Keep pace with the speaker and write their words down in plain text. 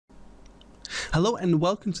Hello and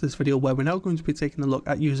welcome to this video where we're now going to be taking a look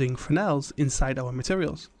at using Fresnels inside our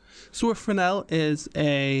materials. So a Fresnel is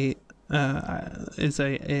an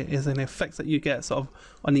effect that you get sort of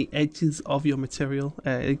on the edges of your material.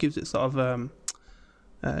 It gives it sort of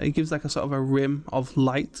it gives like a sort of a rim of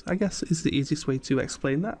light, I guess is the easiest way to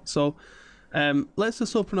explain that. So let's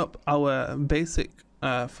just open up our basic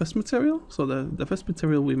first material. So the first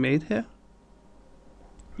material we made here.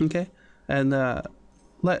 Okay, and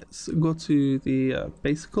let's go to the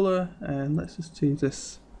base color and let's just change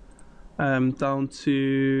this down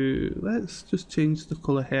to, let's just change the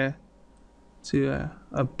color here to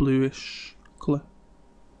a bluish color.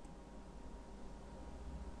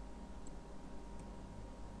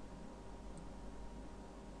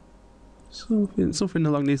 Something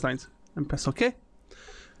along these lines, and press OK.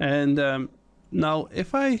 And now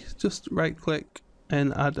if I just right click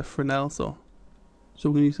and add a Fresnel, so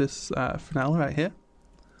we're going to use this Fresnel right here.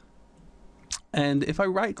 And if I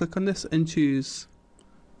right click on this and choose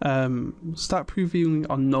start previewing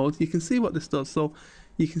on node, you can see what this does. So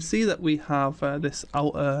you can see that we have this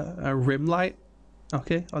outer rim light,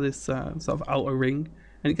 okay, or this sort of outer ring,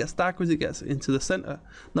 and it gets darker as it gets into the center.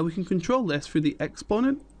 Now we can control this through the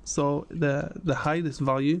exponent. So the higher this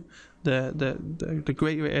value, the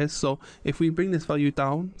greater it is. So if we bring this value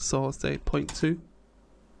down, so say 0.2,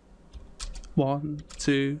 1,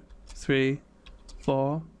 2, 3,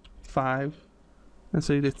 4, 5, and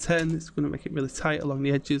so the 10, it's going to make it really tight along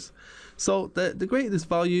the edges. So the greater this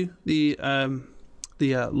value, the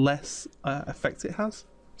less effect it has.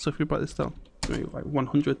 So if we brought this down to maybe like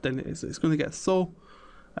 100, then it's going to get so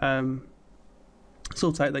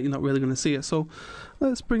tight that you're not really going to see it. So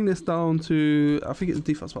let's bring this down to, I think its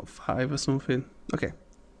default's about 5 or something. Okay,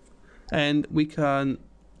 and we can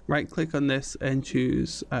right click on this and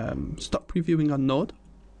choose stop previewing on node.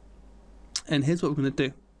 And here's what we're going to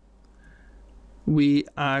do. We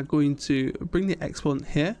are going to bring the exponent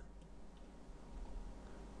here,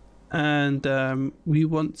 and we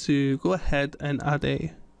want to go ahead and add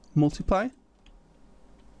a multiply.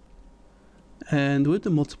 And with the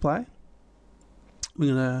multiply,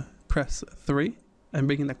 we're going to press 3 and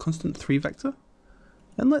bring in a constant 3 vector.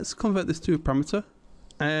 And let's convert this to a parameter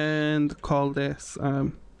and call this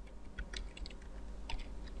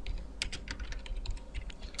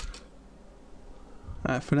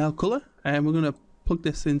Fresnel color, and we're going to plug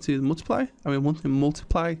this into the multiply, and we want to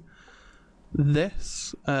multiply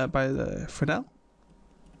this by the Fresnel.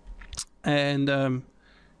 And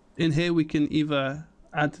in here we can either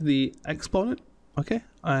add the exponent, okay,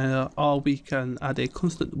 or we can add a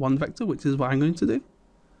constant 1 vector, which is what I'm going to do.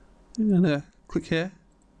 I'm going to click here,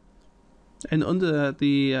 and under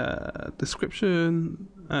the description,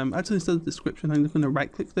 actually instead of description, I'm just going to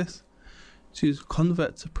right click this, choose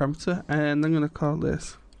convert to parameter, and I'm going to call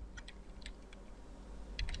this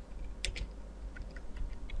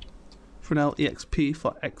Fresnel exp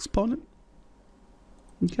for exponent.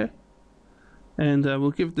 Okay, and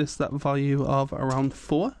we'll give this that value of around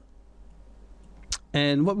 4.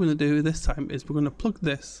 And what we're going to do this time is we're going to plug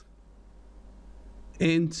this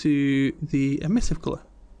into the emissive color.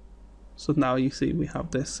 So now you see we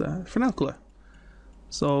have this Fresnel color.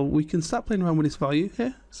 So we can start playing around with this value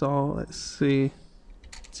here. So let's see,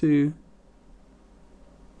 2.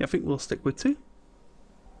 Yeah, I think we'll stick with 2.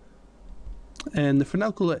 And the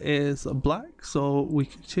Fresnel color is black, so we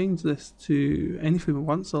can change this to anything we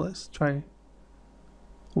want. So let's try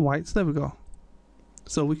whites. There we go.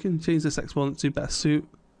 So we can change this exponent to better suit.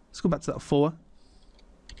 Let's go back to that 4.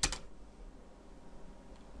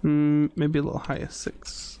 Maybe a little higher,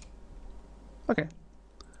 6. Okay.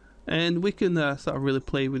 And we can sort of really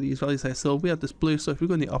play with these values here. So we have this blue, so if we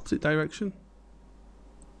go in the opposite direction,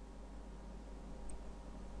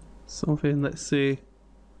 something, let's see,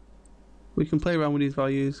 we can play around with these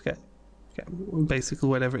values, get basically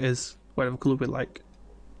whatever it is, whatever color we like.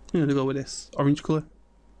 I'm going to go with this orange color,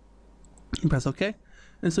 and press OK.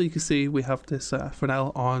 And so you can see we have this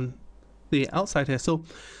Fresnel on the outside here. So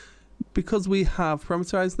because we have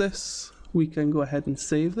parameterized this, we can go ahead and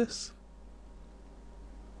save this.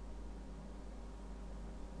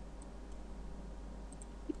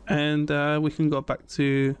 And we can go back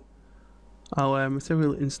to our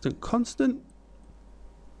material instant constant,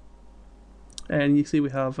 and you see we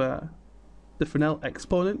have the Fresnel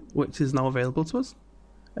exponent, which is now available to us,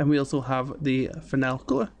 and we also have the Fresnel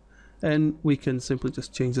color, and we can simply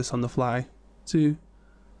just change this on the fly to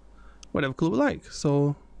whatever color we like.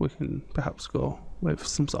 So we can perhaps go with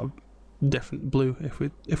some sort of different blue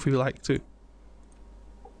if we like to,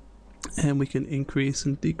 and we can increase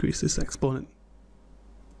and decrease this exponent.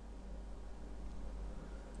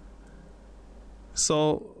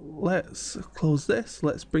 so let's close this.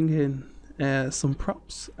 Let's bring in some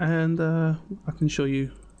props, and I can show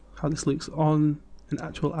you how this looks on an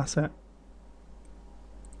actual asset.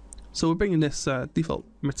 So we're bringing this default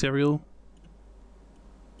material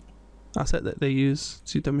asset that they use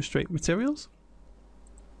to demonstrate materials.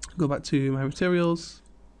 Go back to my materials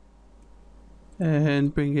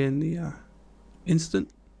and bring in the instant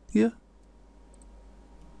here.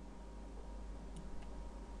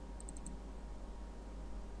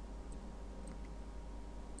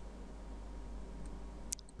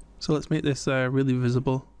 So let's make this really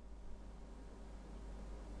visible.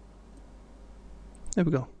 There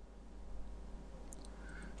we go.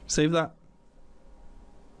 Save that.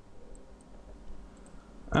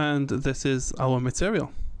 And this is our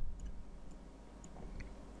material.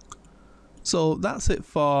 So that's it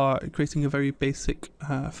for creating a very basic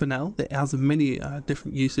Fresnel. It has many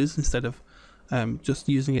different uses instead of just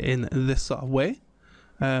using it in this sort of way.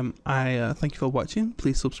 I thank you for watching.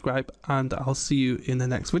 Please subscribe, and I'll see you in the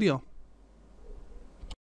next video.